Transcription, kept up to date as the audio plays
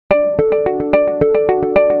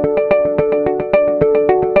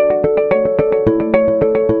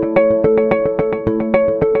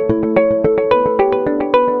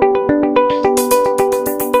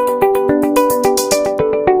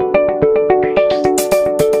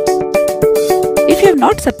If you have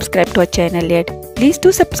not subscribed to our channel yet, please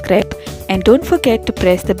do subscribe and don't forget to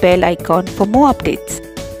press the bell icon for more updates.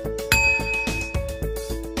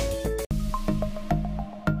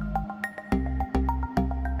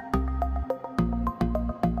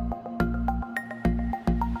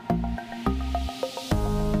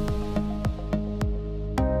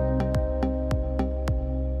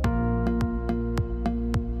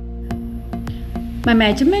 My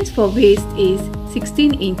measurements for waist is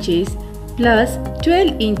 16 inches plus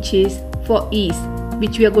 12 inches for ease,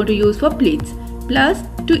 which we are going to use for pleats, plus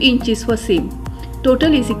 2 inches for seam.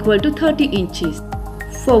 Total is equal to 30 inches.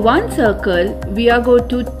 For one circle, we are going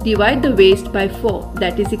to divide the waist by 4,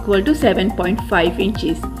 that is equal to 7.5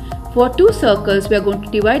 inches. For 2 circles, we are going to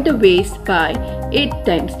divide the waist by 8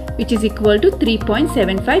 times, which is equal to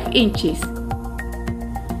 3.75 inches.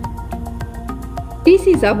 This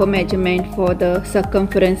is our measurement for the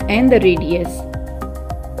circumference and the radius.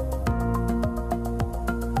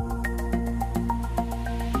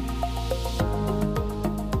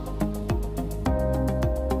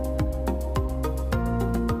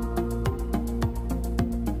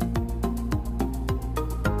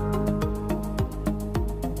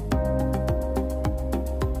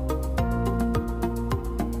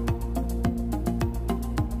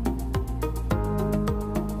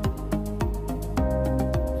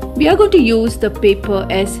 We are going to use the paper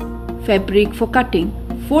as fabric for cutting.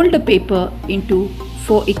 Fold the paper into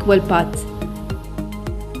 4 equal parts.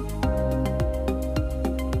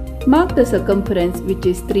 Mark the circumference, which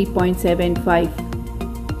is 3.75,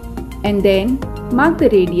 and then mark the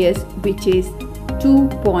radius, which is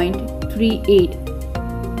 2.38.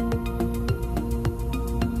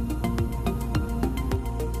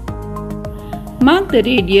 Mark the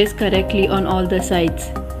radius correctly on all the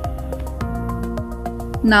sides.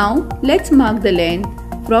 Now let's mark the length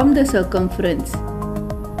from the circumference.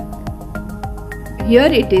 Here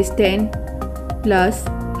it is 10 plus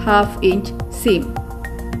half inch seam.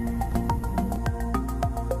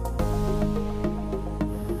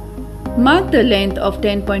 Mark the length of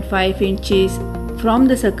 10.5 inches from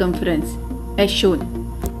the circumference as shown.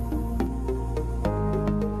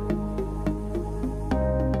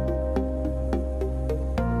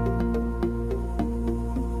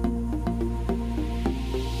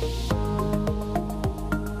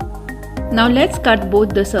 Now let's cut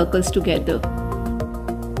both the circles together.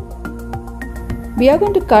 We are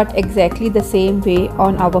going to cut exactly the same way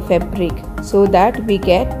on our fabric so that we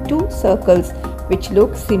get 2 circles which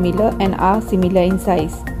look similar and are similar in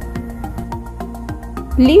size.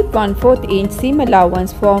 Leave 1/4 inch seam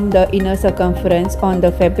allowance from the inner circumference on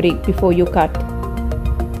the fabric before you cut.